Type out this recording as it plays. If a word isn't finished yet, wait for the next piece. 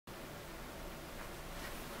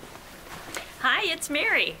Hi, it's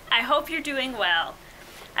Mary. I hope you're doing well.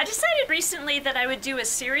 I decided recently that I would do a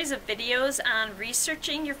series of videos on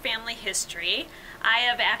researching your family history. I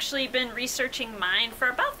have actually been researching mine for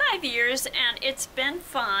about 5 years and it's been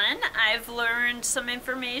fun. I've learned some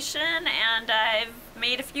information and I've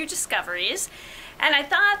made a few discoveries. And I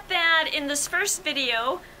thought that in this first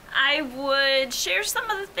video I would share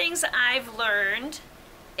some of the things I've learned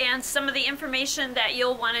and some of the information that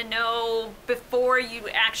you'll want to know before you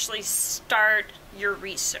actually start your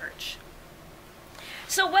research.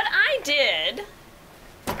 So what I did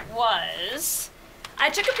was I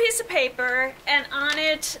took a piece of paper and on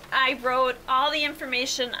it I wrote all the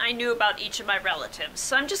information I knew about each of my relatives.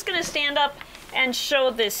 So I'm just going to stand up and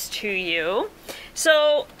show this to you.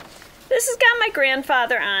 So this has got my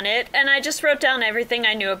grandfather on it and I just wrote down everything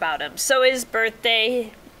I knew about him. So his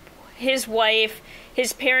birthday, his wife,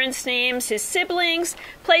 his parents' names, his siblings,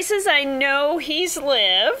 places I know he's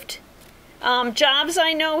lived, jobs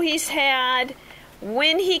I know he's had,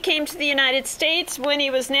 when he came to the United States, when he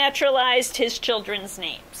was naturalized, his children's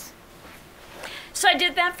names. So I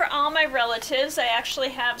did that for all my relatives. I actually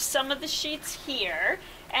have some of the sheets here,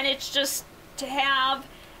 and it's just to have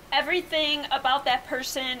everything about that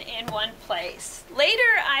person in one place.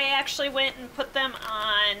 Later, I actually went and put them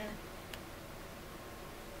on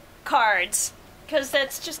cards, because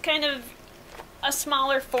that's just kind of a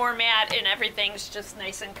smaller format and everything's just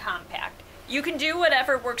nice and compact. You can do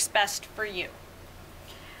whatever works best for you.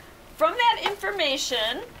 From that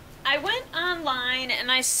information, I went online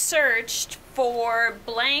and I searched for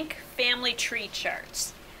blank family tree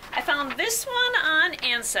charts. I found this one on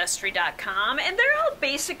Ancestry.com and they're all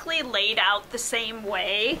basically laid out the same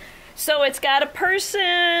way. So it's got a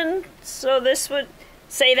person, so this would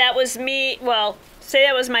say that was me, well, say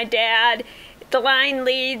that was my dad. The line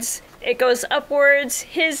leads, it goes upwards,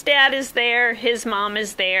 his dad is there, his mom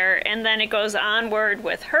is there, and then it goes onward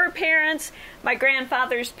with her parents, my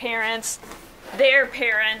grandfather's parents, their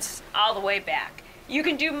parents, all the way back. You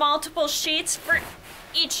can do multiple sheets for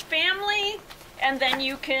each family, and then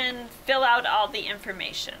you can fill out all the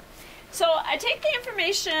information. So I take the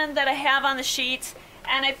information that I have on the sheets,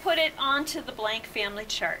 and I put it onto the blank family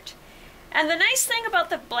chart. And the nice thing about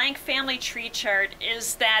the blank family tree chart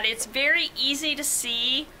is that it's very easy to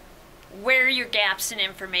see where your gaps in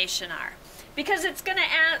information are. Because it's going to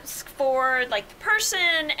ask for like the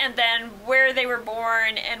person and then where they were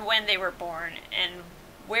born and when they were born and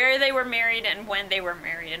where they were married and when they were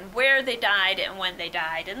married and where they died and when they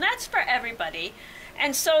died. And that's for everybody.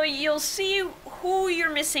 And so you'll see who you're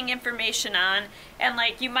missing information on, and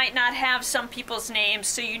like you might not have some people's names,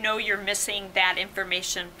 so you know you're missing that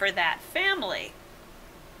information for that family.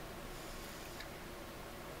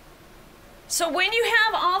 So when you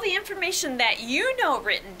have all the information that you know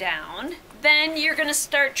written down, then you're going to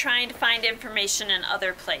start trying to find information in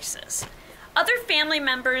other places. Other family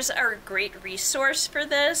members are a great resource for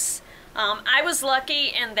this. I was lucky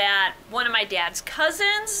in that one of my dad's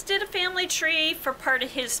cousins did a family tree for part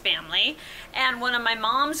of his family, and one of my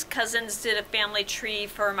mom's cousins did a family tree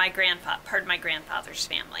for my part of my grandfather's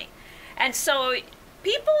family. And so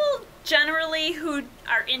people generally who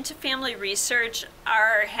are into family research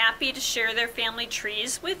are happy to share their family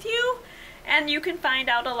trees with you, and you can find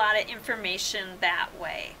out a lot of information that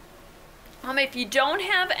way. If you don't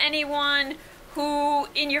have anyone who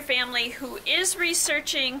in your family who is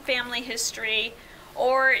researching family history,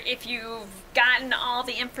 or if you've gotten all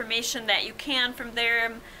the information that you can from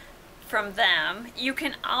them, you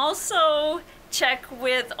can also check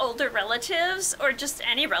with older relatives or just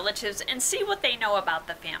any relatives and see what they know about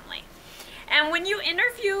the family. And when you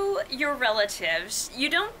interview your relatives, you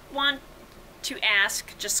don't want to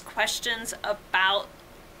ask just questions about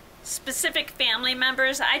specific family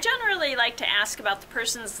members. I generally like to ask about the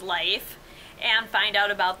person's life and find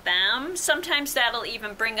out about them. Sometimes that'll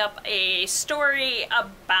even bring up a story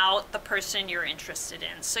about the person you're interested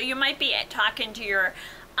in. So you might be talking to your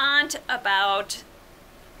aunt about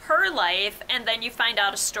her life, and then you find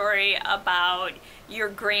out a story about your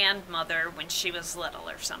grandmother when she was little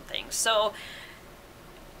or something. So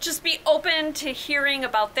just be open to hearing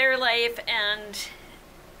about their life, and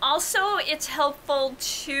also it's helpful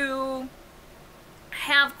to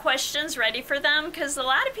have questions ready for them, because a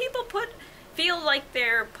lot of people feel like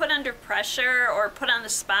they're put under pressure or put on the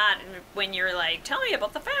spot when you're like, tell me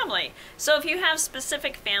about the family. So if you have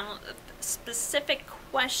specific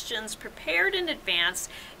questions prepared in advance,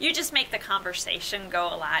 you just make the conversation go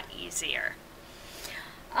a lot easier.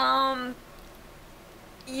 A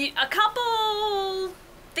couple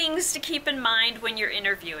things to keep in mind when you're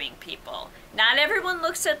interviewing people. Not everyone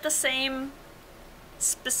looks at the same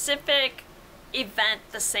specific event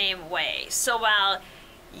the same way. So while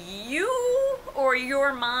you or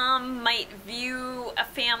your mom might view a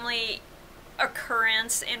family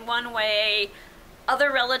occurrence in one way,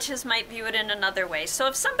 other relatives might view it in another way. So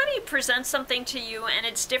if somebody presents something to you and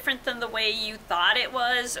it's different than the way you thought it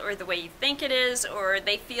was, or the way you think it is, or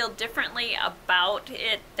they feel differently about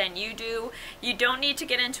it than you do, you don't need to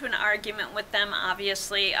get into an argument with them,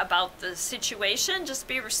 obviously, about the situation. Just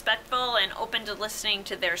be respectful and open to listening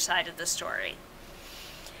to their side of the story.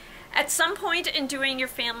 At some point in doing your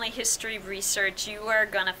family history research, you are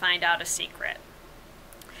going to find out a secret.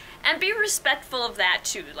 And be respectful of that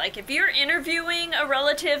too. Like if you're interviewing a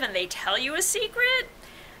relative and they tell you a secret,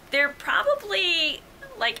 they're probably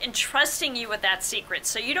like entrusting you with that secret.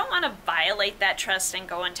 So you don't want to violate that trust and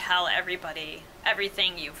go and tell everybody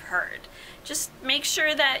everything you've heard. Just make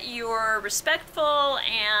sure that you're respectful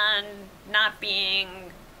and not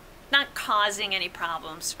causing any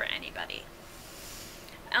problems for anybody.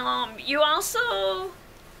 You also,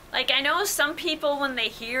 like, I know some people, when they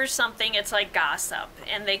hear something, it's like gossip,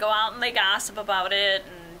 and they go out and they gossip about it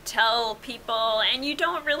and tell people, and you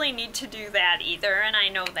don't really need to do that either, and I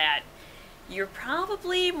know that. You're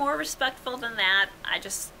probably more respectful than that. I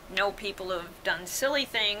just know people who have done silly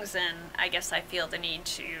things, and I guess I feel the need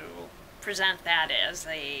to present that as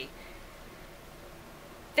a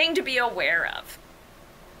thing to be aware of.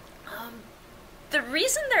 The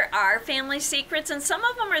reason there are family secrets, and some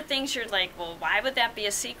of them are things you're like, well, why would that be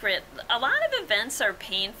a secret? A lot of events are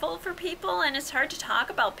painful for people, and it's hard to talk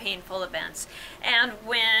about painful events. And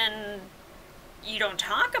when you don't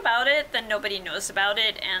talk about it, then nobody knows about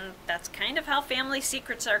it, and that's kind of how family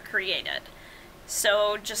secrets are created.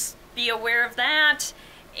 So just be aware of that,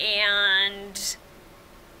 and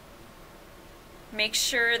make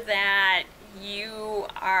sure that you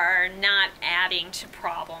are not adding to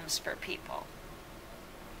problems for people.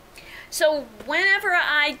 So whenever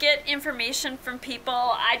I get information from people,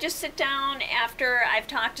 I just sit down after I've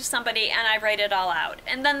talked to somebody and I write it all out.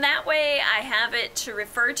 And then that way I have it to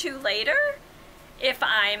refer to later. If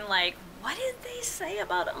I'm like, what did they say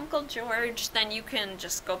about Uncle George? Then you can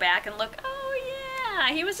just go back and look, oh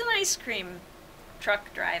yeah, he was an ice cream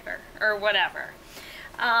truck driver or whatever.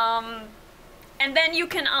 And then you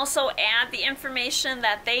can also add the information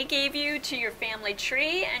that they gave you to your family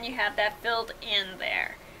tree, and you have that filled in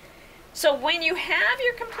there. So when you have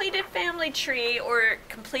your completed family tree, or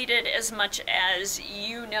completed as much as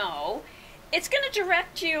you know, it's going to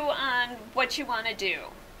direct you on what you want to do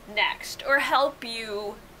next, or help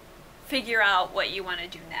you figure out what you want to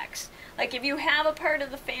do next. Like if you have a part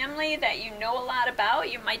of the family that you know a lot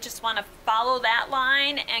about, you might just want to follow that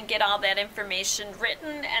line and get all that information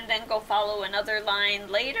written, and then go follow another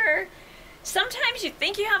line later. Sometimes you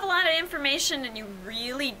think you have a lot of information and you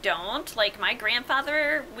really don't. Like my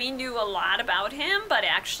grandfather, we knew a lot about him, but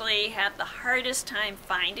actually had the hardest time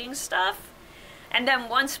finding stuff. And then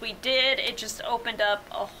once we did, it just opened up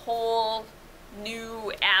a whole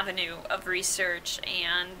new avenue of research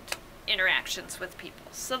and interactions with people.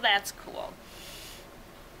 So that's cool.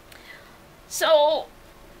 So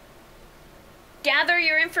gather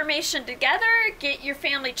your information together, get your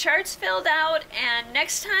family charts filled out, and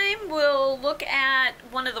next time we'll look at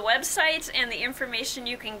one of the websites and the information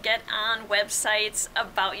you can get on websites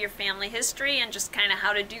about your family history and just kind of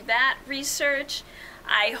how to do that research.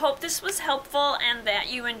 I hope this was helpful and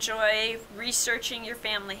that you enjoy researching your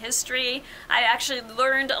family history. I actually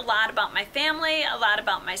learned a lot about my family, a lot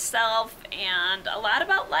about myself, and a lot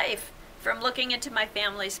about life from looking into my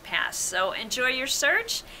family's past. So enjoy your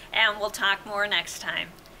search, and we'll talk more next time.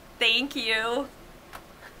 Thank you.